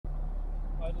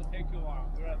will take you a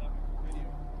while. Go ahead, let me video.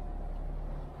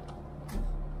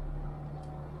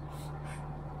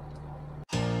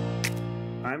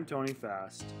 I'm Tony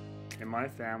Fast, and my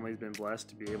family's been blessed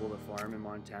to be able to farm in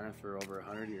Montana for over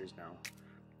 100 years now.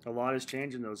 A lot has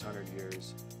changed in those 100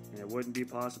 years, and it wouldn't be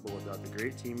possible without the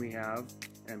great team we have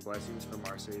and blessings from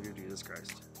our Savior Jesus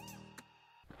Christ.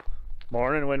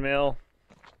 Morning, Windmill.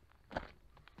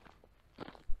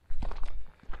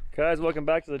 Guys, welcome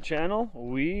back to the channel.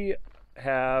 We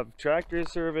have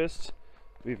tractors serviced.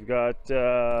 We've got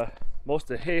most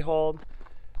of the hay hauled.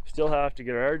 Still have to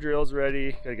get our drills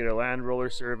ready. Gotta get our land roller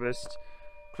serviced.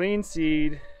 Clean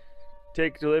seed.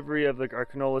 Take delivery of our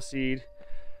canola seed.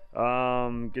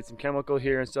 Get some chemical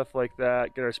here and stuff like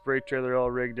that. Get our spray trailer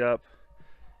all rigged up.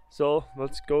 So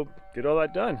let's go get all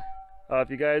that done. If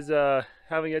you guys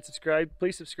haven't yet subscribed,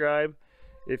 please subscribe.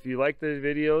 If you like the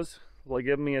videos, well,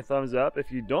 give me a thumbs up.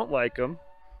 If you don't like them,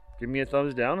 give me a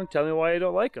thumbs down and tell me why you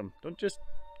don't like them. Don't just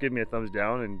give me a thumbs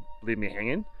down and leave me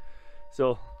hanging.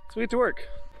 So let's get to work.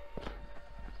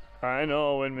 I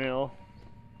know, Windmill.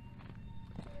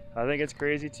 I think it's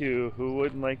crazy too. Who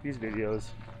wouldn't like these videos?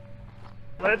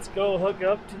 Let's go hook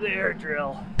up to the air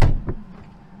drill.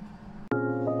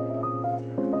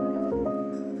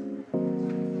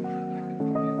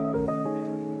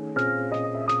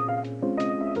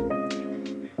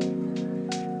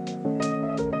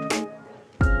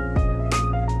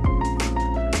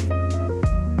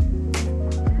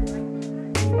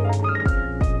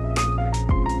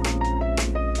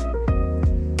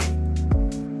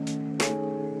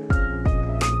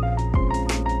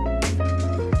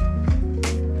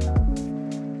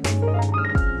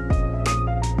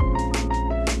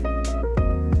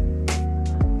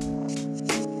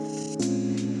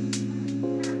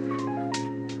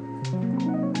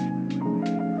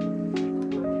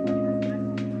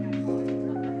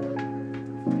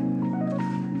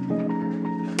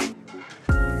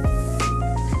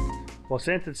 Well,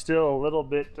 since it's still a little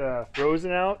bit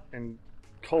frozen out and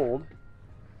cold,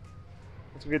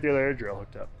 let's go get the other air drill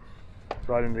hooked up.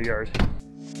 Brought into the yard.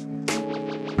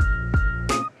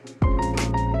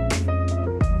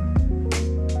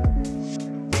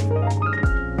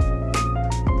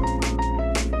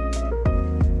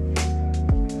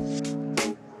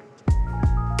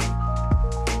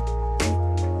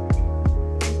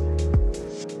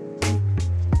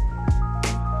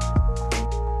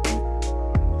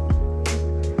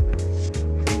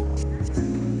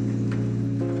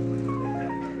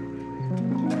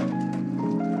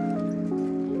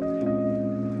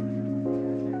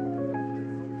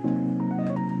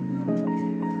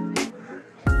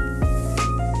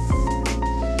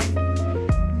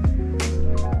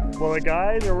 Well, the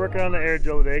guys are working on the air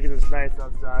drill today because it's nice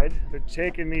outside. They're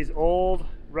taking these old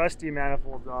rusty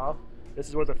manifolds off. This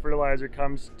is what the fertilizer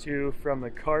comes to from the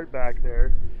cart back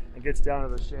there and gets down to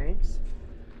the shanks.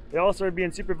 They also are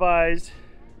being supervised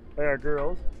by our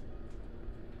girls.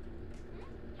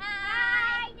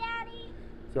 Hi, Daddy.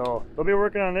 So they'll be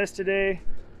working on this today.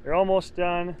 They're almost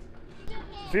done.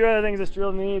 A few other things this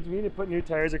drill needs. We need to put new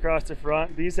tires across the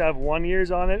front. These have 1 years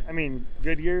on it. I mean,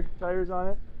 Goodyear tires on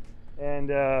it. And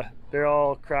they're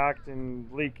all cracked and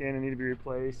leaking and need to be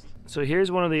replaced. So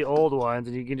here's one of the old ones,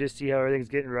 and you can just see how everything's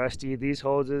getting rusty. These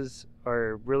hoses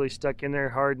are really stuck in there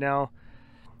hard now.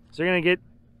 So you're gonna get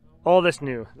all this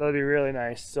new. That'll be really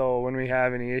nice. So when we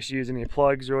have any issues, any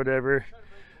plugs or whatever,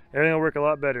 everything will work a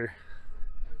lot better.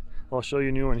 I'll show you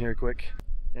a new one here quick.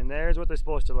 And there's what they're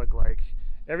supposed to look like.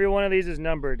 Every one of these is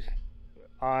numbered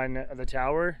on the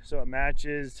tower, so it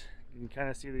matches. You can kind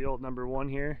of see the old number 1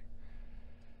 here.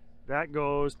 That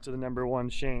goes to the number 1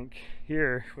 shank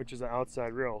here, which is the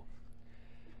outside row.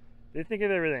 They think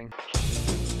of everything.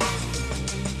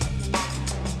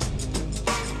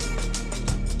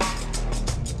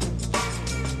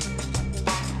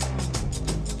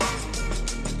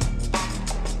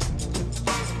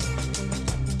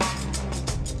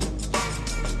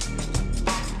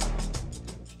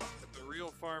 The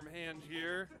real farm hand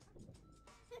here.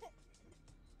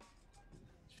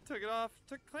 Took it off,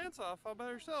 took clamps off all by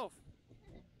herself.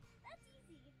 That's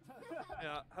easy.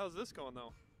 Yeah, how's this going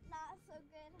though? Not so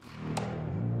good.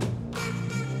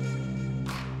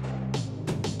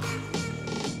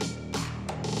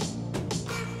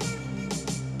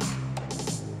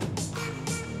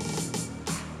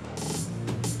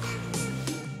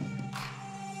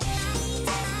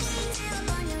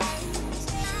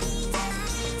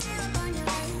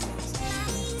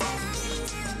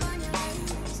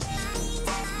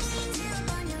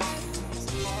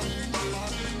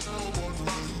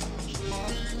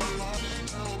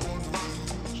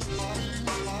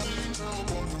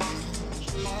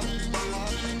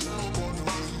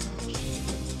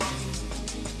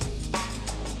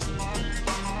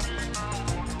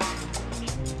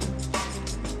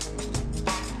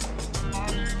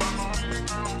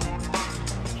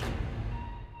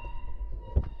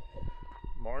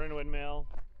 Morning, windmill.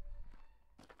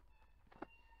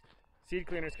 Seed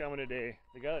cleaner's coming today.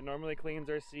 The guy that normally cleans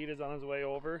our seed is on his way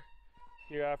over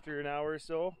here after an hour or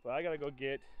so, but I gotta go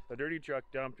get the dirty truck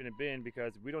dumped in a bin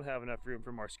because we don't have enough room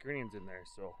for more screenings in there.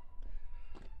 So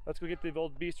let's go get the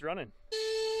old beast running.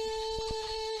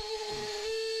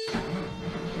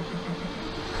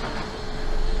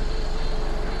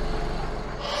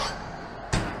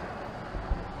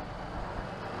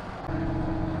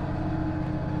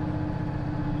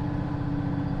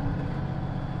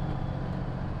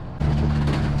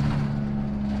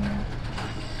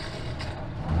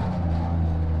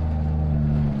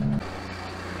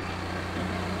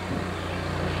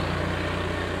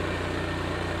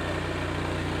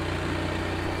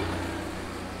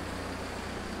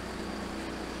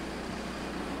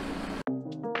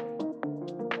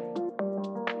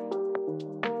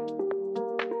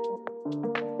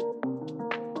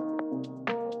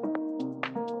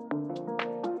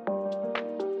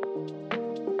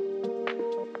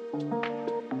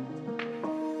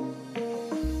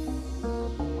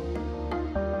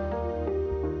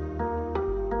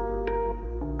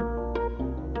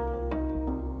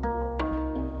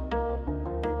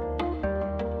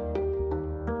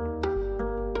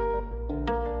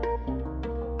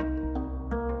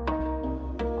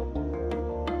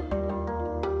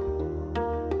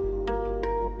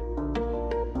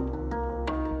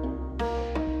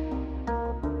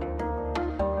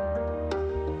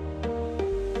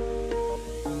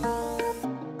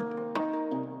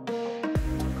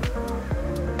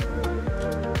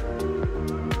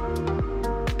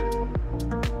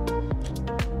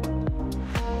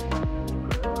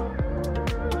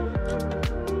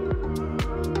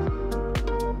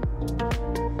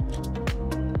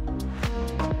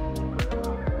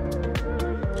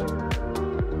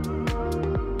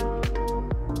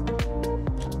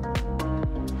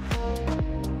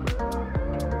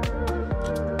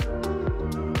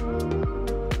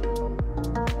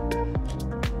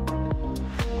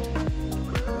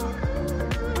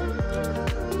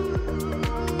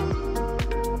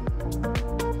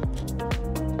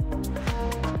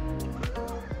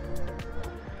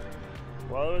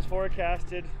 Well, it was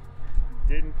forecasted.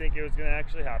 Didn't think it was going to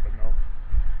actually happen though.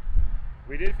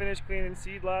 We did finish cleaning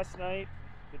seed last night.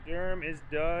 The derm is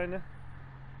done.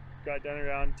 Got done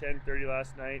around 10:30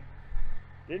 last night.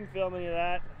 Didn't film any of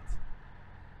that.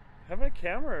 Having a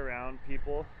camera around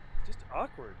people, just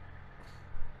awkward.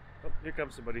 Oh, here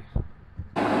comes somebody.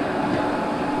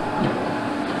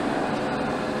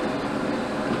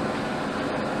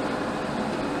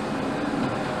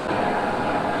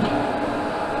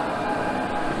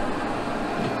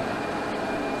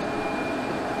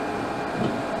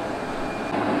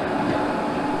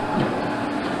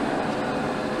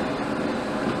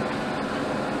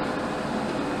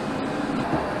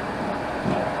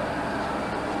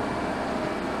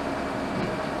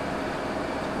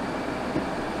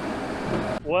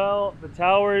 Well, the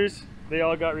towers, they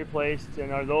all got replaced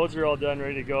and those are all done,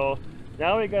 ready to go.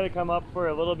 Now we got to come up for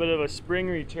a little bit of a spring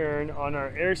return on our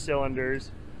air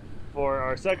cylinders for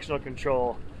our sectional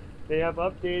control. They have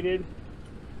updated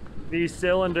these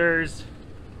cylinders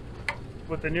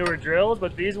with the newer drills,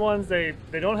 but these ones, they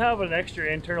don't have an extra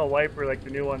internal wiper like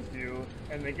the new ones do,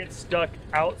 and they get stuck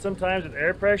out sometimes with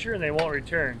air pressure and they won't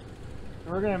return.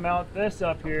 So we're going to mount this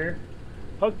up here,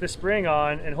 hook the spring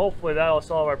on, and hopefully that'll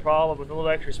solve our problem with a little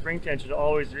extra spring tension to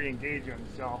always re-engage them.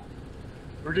 So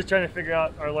we're just trying to figure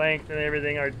out our length and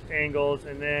everything, our angles,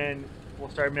 and then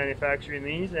we'll start manufacturing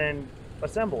these and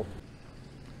assemble.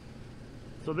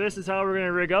 So this is how we're going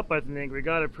to rig up. I think we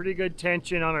got a pretty good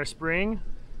tension on our spring.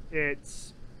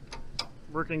 It's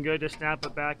working good to snap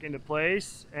it back into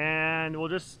place, and we'll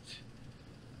just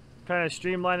kind of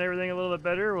streamline everything a little bit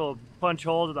better. We'll punch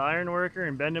holes with the iron worker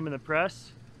and bend them in the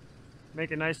press.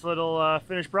 Make a nice little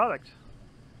finished product.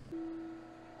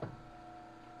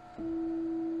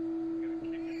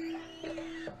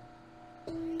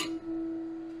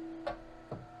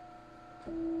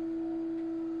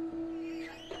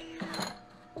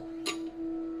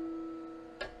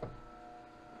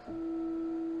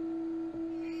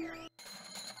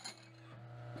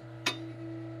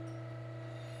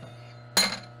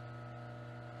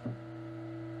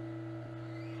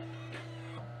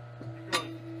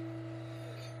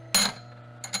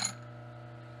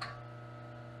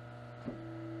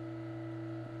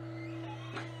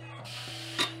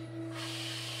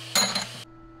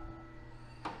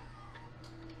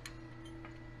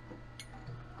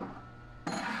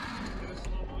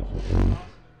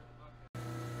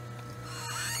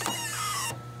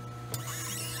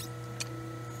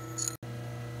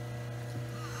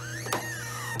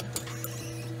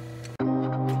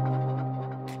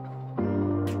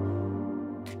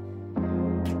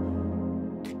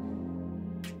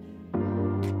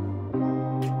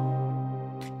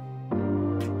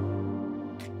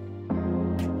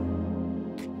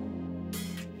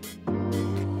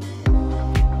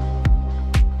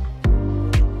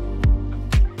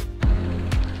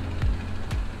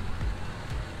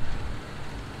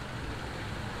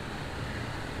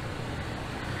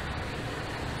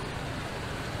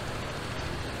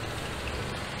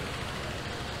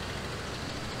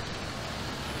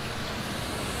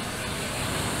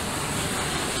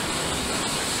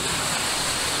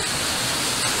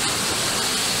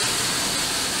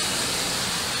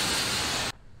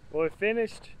 Well, we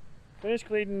finished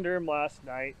cleaning Durham last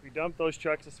night. We dumped those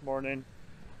trucks this morning.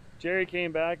 Jerry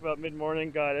came back about mid-morning,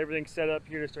 got everything set up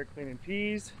here to start cleaning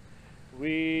peas.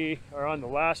 We are on the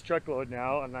last truckload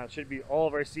now, and that should be all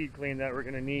of our seed clean that we're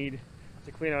gonna need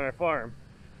to clean on our farm.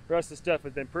 The rest of the stuff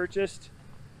has been purchased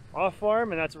off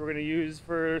farm, and that's what we're gonna use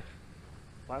for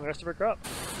planting the rest of our crop.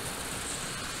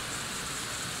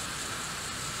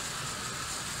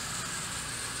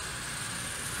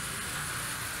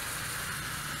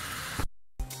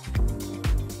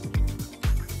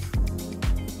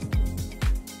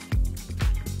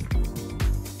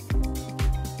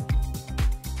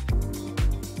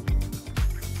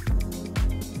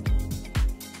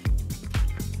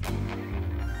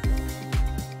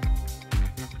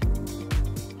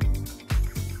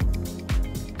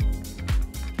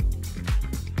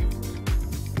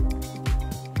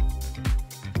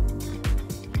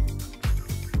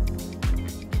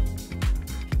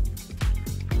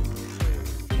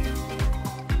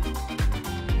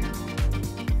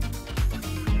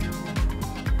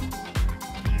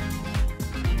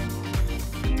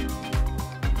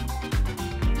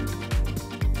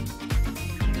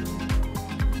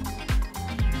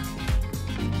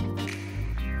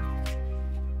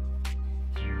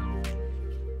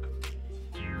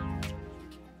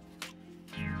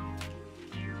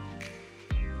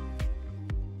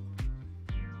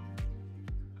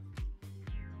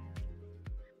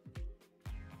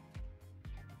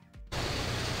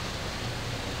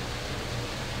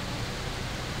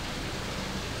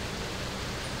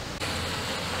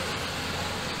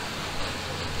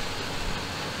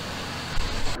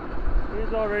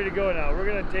 It's all ready to go now. We're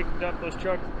gonna take and dump those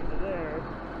trucks into there.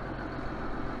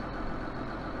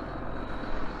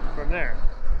 From there.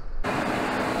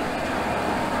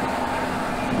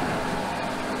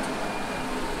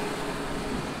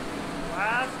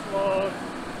 Last load.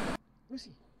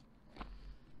 Lucy.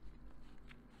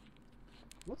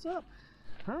 What's up?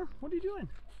 Huh? What are you doing?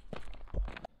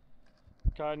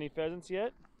 Caught any pheasants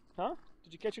yet? Huh?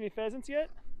 Did you catch any pheasants yet?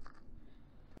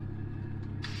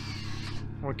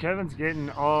 Well, Kevin's getting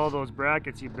all those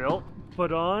brackets he built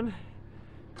put on,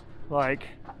 like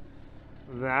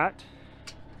that.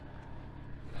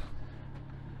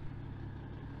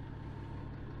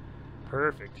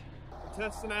 Perfect.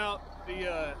 Testing out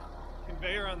the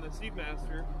conveyor on the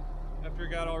Seedmaster after it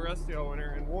got all rusty all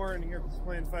winter, and Warren here was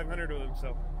playing 500 with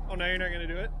himself. Oh, now you're not going to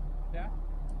do it? Yeah.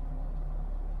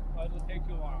 Well, it'll take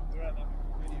too long. We're on the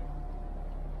video.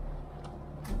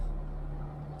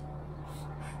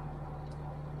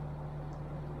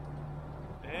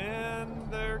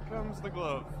 And there comes the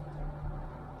glove.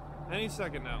 Any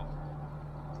second now.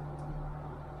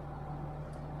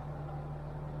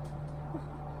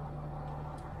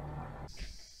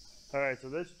 Alright, so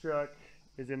this truck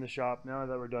is in the shop now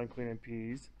that we're done cleaning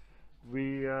peas.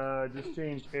 We just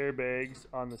changed airbags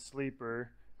on the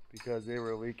sleeper because they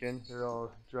were leaking. They're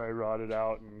all dry rotted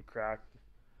out and cracked.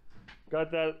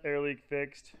 Got that air leak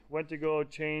fixed. Went to go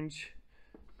change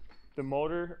the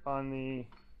motor on the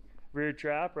rear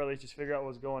trap, or at least just figure out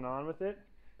what's going on with it.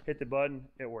 Hit the button,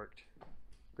 it worked.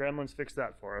 Gremlins fixed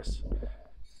that for us.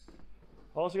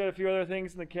 Also got a few other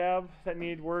things in the cab that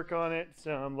need work on it.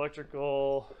 Some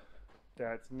electrical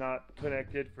that's not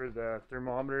connected for the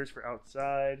thermometers for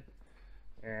outside,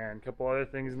 and a couple other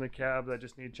things in the cab that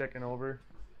just need checking over.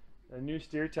 And new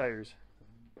steer tires.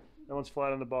 That one's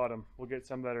flat on the bottom. We'll get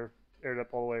some that are aired up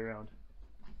all the way around.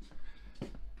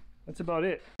 That's about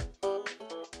it.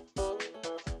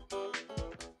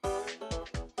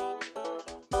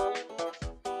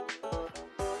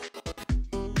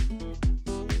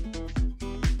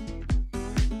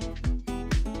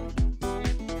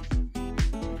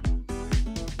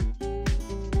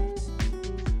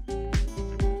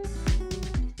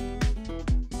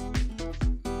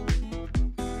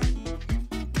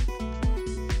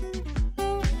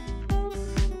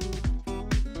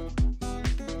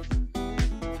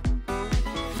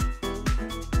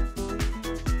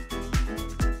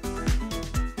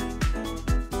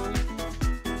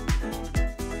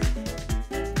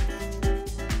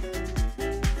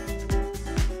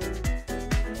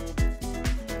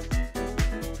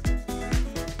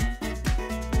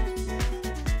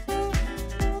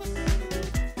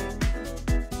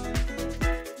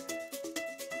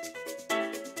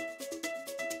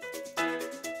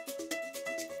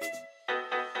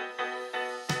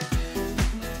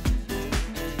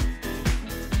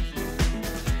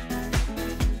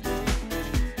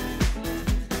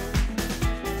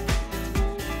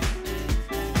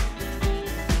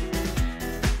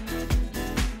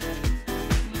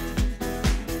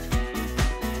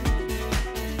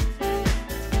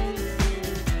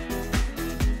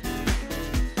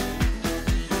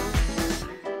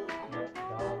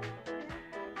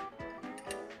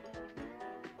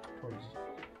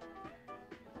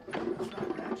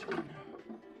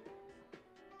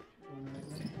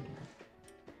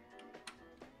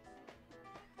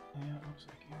 Yeah, it looks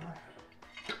like you are.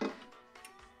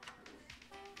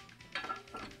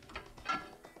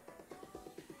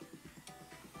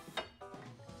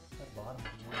 That bottom is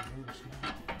really loose now.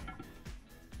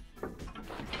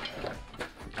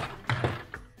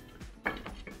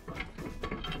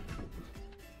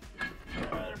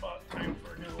 Right about time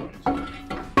for new ones.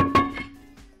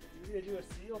 You gonna do a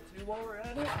seal too while we're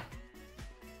at it?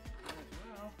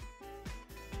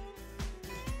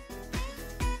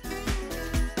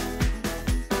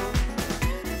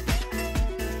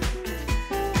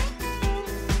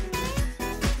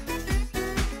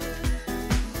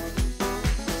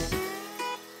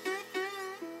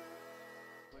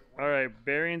 Alright,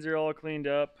 bearings are all cleaned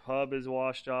up, hub is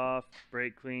washed off,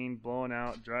 brake clean, blown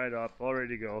out, dried up, all ready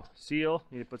to go. Seal,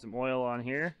 need to put some oil on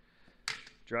here,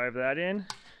 drive that in, and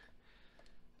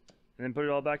then put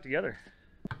it all back together.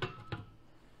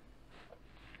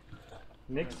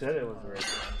 Nick said it was the right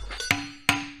one.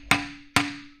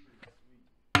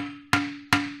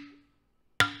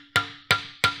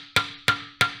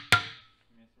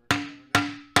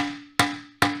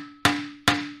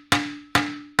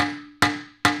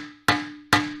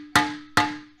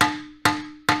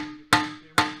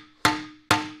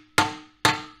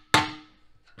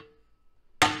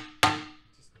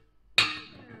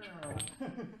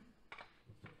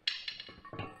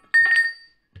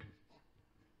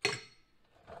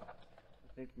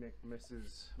 I think Nick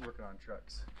misses working on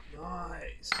trucks.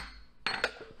 Nice.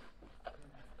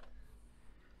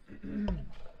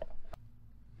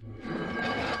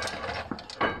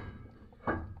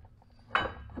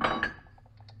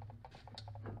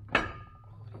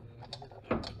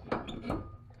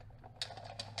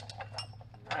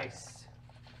 Nice.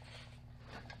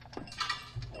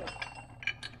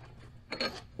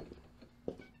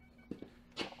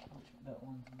 That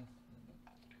one's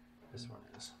This one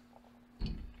is.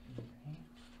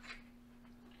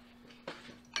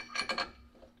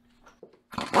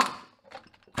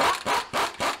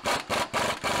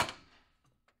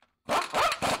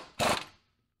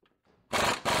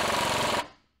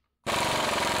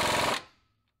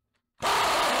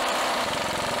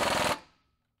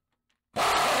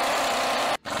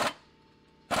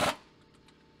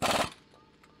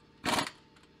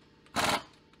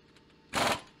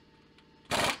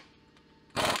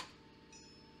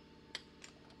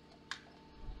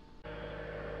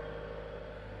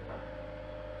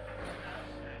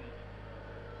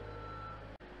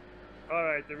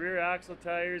 Alright, the rear axle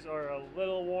tires are a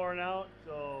little worn out,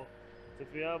 so if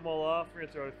we have them all off, we're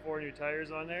going to throw 4 new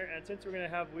tires on there. And since we're going to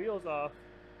have wheels off,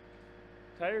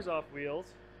 tires off wheels,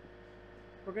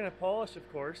 we're going to polish, of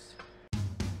course,